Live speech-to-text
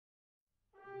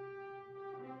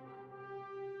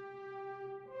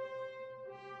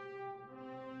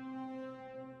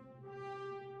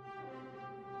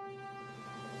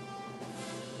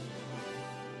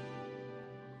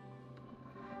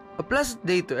blessed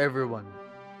day to everyone.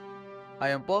 I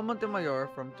am Paul Montemayor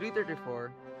from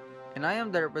 334 and I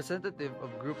am the representative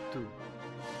of Group 2.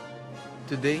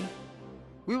 Today,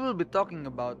 we will be talking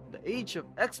about the age of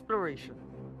exploration.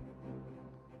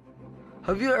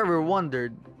 Have you ever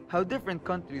wondered how different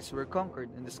countries were conquered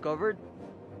and discovered?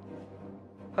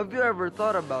 Have you ever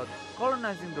thought about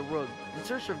colonizing the world in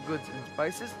search of goods and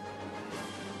spices?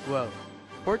 Well,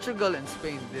 Portugal and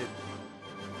Spain did.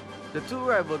 The two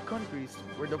rival countries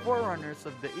were the forerunners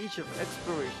of the age of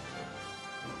exploration.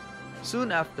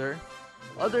 Soon after,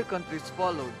 other countries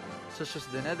followed, such as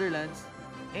the Netherlands,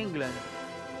 England,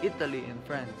 Italy, and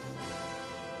France.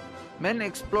 Many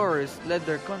explorers led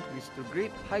their countries to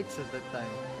great heights at that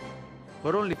time,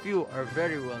 but only few are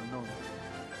very well known.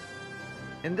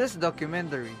 In this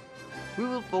documentary, we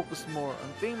will focus more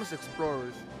on famous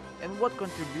explorers and what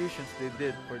contributions they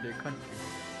did for their country.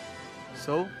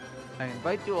 So, I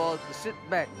invite you all to sit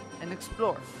back and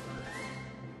explore.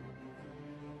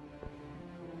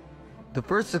 The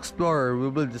first explorer we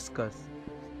will discuss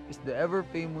is the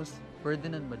ever-famous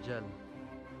Ferdinand Magellan.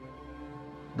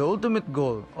 The ultimate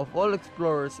goal of all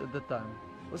explorers at the time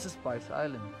was the Spice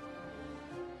Islands.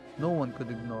 No one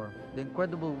could ignore the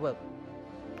incredible wealth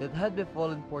that had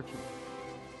befallen Portugal,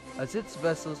 as its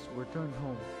vessels were turned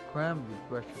home crammed with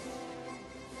treasures.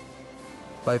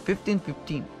 By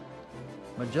 1515,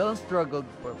 Magellan struggled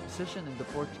for a position in the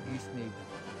Portuguese Navy.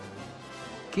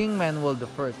 King Manuel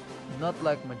I did not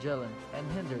like Magellan and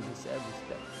hindered his every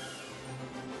step.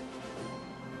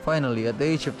 Finally, at the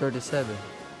age of 37,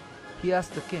 he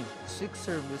asked the king to seek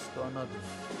service to another.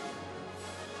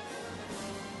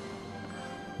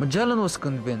 Magellan was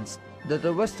convinced that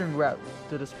the western route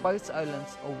to the Spice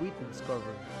Islands awaited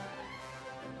discovery.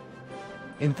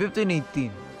 In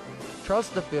 1518, Charles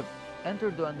V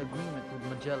entered an agreement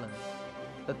with Magellan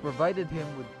that provided him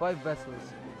with 5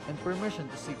 vessels and permission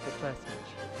to seek the passage.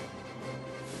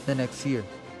 The next year,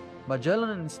 Magellan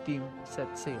and his team set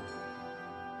sail.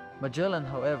 Magellan,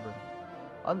 however,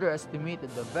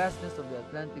 underestimated the vastness of the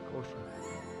Atlantic Ocean.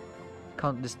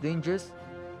 Countless dangers,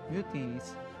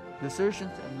 mutinies,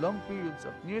 desertions, and long periods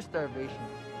of near starvation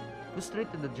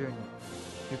frustrated the journey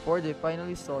before they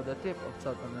finally saw the tip of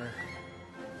South America.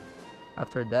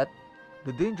 After that,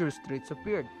 the dangerous straits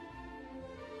appeared.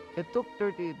 It took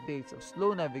 38 days of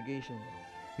slow navigation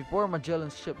before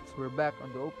Magellan's ships were back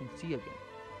on the open sea again.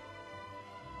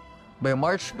 By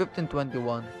March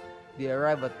 1521, they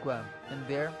arrived at Guam, and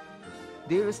there,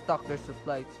 they restocked their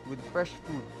supplies with fresh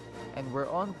food and were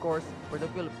on course for the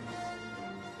Philippines.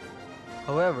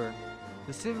 However,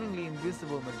 the seemingly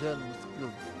invincible Magellan was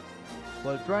killed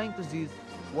while trying to seize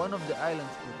one of the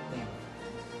islands with flame.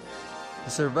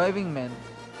 The surviving men,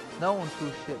 now on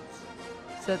 2 ships,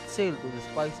 set sail to the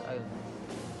Spice Islands.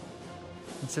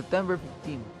 On September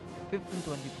 15,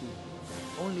 1522,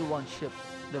 only one ship,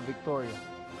 the Victoria,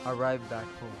 arrived back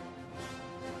home.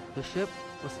 The ship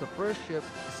was the first ship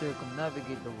to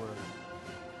circumnavigate the world.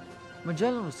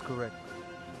 Magellan was correct.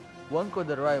 One could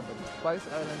arrive at the Spice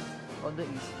Islands on the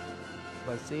east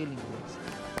by sailing west.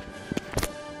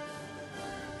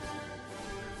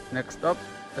 Next up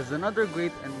is another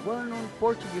great and well-known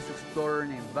Portuguese explorer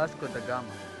named Vasco da Gama.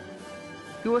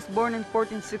 He was born in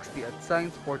 1460 at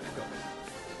Sines, Portugal.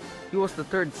 He was the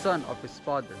 3rd son of his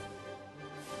father.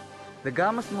 Da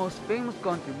Gama's most famous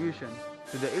contribution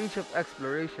to the age of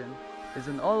exploration is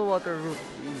an all-water route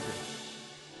to India.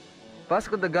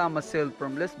 Vasco da Gama sailed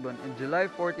from Lisbon in July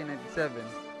 1497,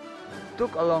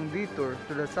 took a long detour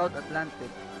to the South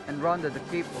Atlantic, and rounded the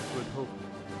Cape of Good Hope.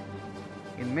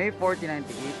 In May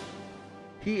 1498,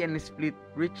 he and his fleet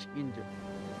reached India.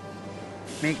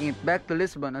 Making it back to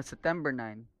Lisbon on September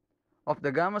 9, of da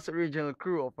Gama's original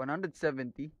crew of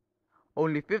 170,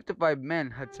 only 55 men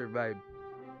had survived.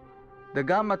 Da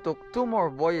Gama took 2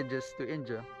 more voyages to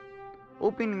India,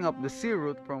 opening up the sea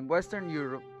route from Western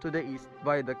Europe to the east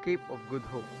via the Cape of Good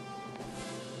Hope.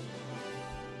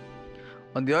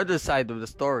 On the other side of the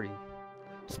story,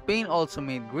 Spain also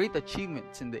made great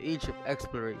achievements in the age of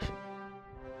exploration.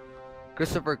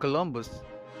 Christopher Columbus,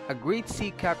 a great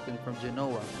sea captain from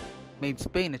Genoa, made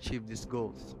Spain achieve these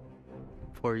goals.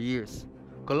 For years,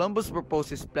 Columbus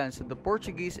proposed his plans to the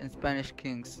Portuguese and Spanish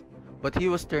kings, but he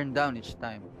was turned down each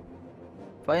time.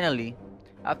 Finally,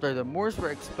 after the Moors were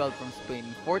expelled from Spain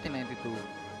in 1492,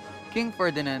 King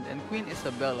Ferdinand and Queen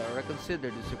Isabella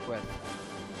reconsidered his request.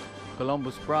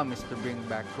 Columbus promised to bring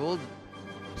back gold,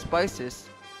 spices,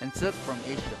 and silk from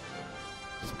Asia,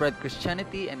 spread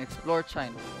Christianity, and explore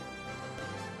China.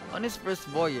 On his first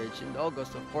voyage in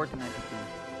August of 1492,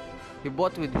 he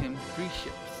brought with him 3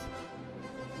 ships,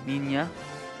 Nina,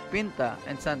 Pinta,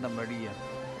 and Santa Maria.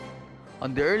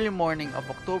 On the early morning of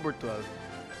October 12,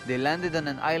 they landed on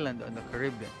an island on the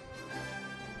Caribbean.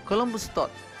 Columbus thought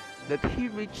that he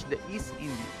reached the East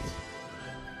Indies.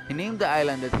 He named the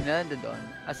island that he landed on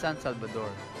as San Salvador.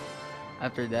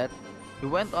 After that, he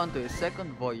went on to his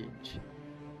second voyage.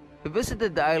 He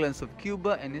visited the islands of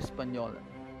Cuba and Hispaniola.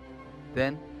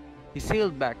 Then, he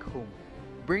sailed back home,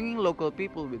 bringing local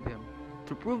people with him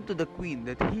to prove to the Queen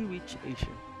that he reached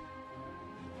Asia.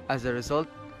 As a result,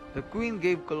 the Queen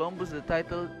gave Columbus the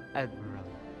title Admiral.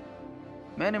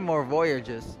 Many more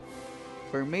voyages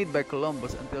were made by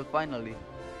Columbus until finally,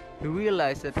 he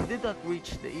realized that he did not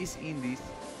reach the East Indies,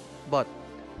 but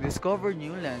discovered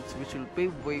new lands which will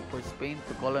pave way for Spain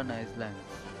to colonize lands.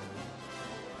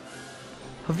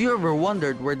 Have you ever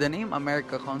wondered where the name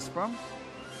America comes from?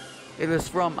 It is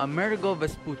from Amerigo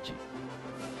Vespucci,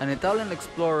 an Italian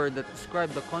explorer that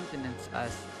described the continents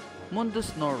as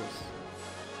Mundus Novus,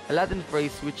 a Latin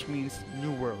phrase which means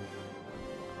New World.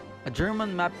 A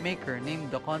German map maker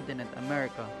named the continent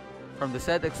America from the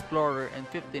said explorer in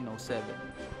 1507.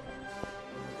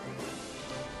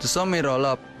 To sum it all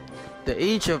up, the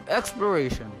age of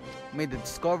exploration made the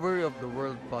discovery of the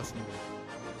world possible.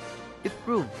 It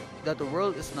proved that the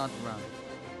world is not round.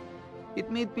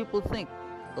 It made people think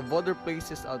of other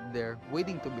places out there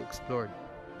waiting to be explored.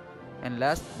 And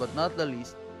last but not the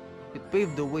least, it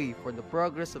paved the way for the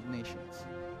progress of nations.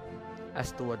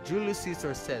 As to what Julius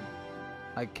Caesar said,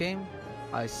 "I came,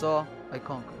 I saw, I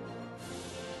conquered."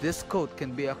 This quote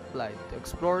can be applied to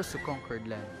explorers who conquered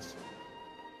lands.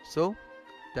 So,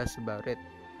 that's about it.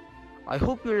 I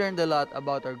hope you learned a lot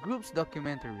about our group's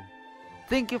documentary.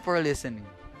 Thank you for listening.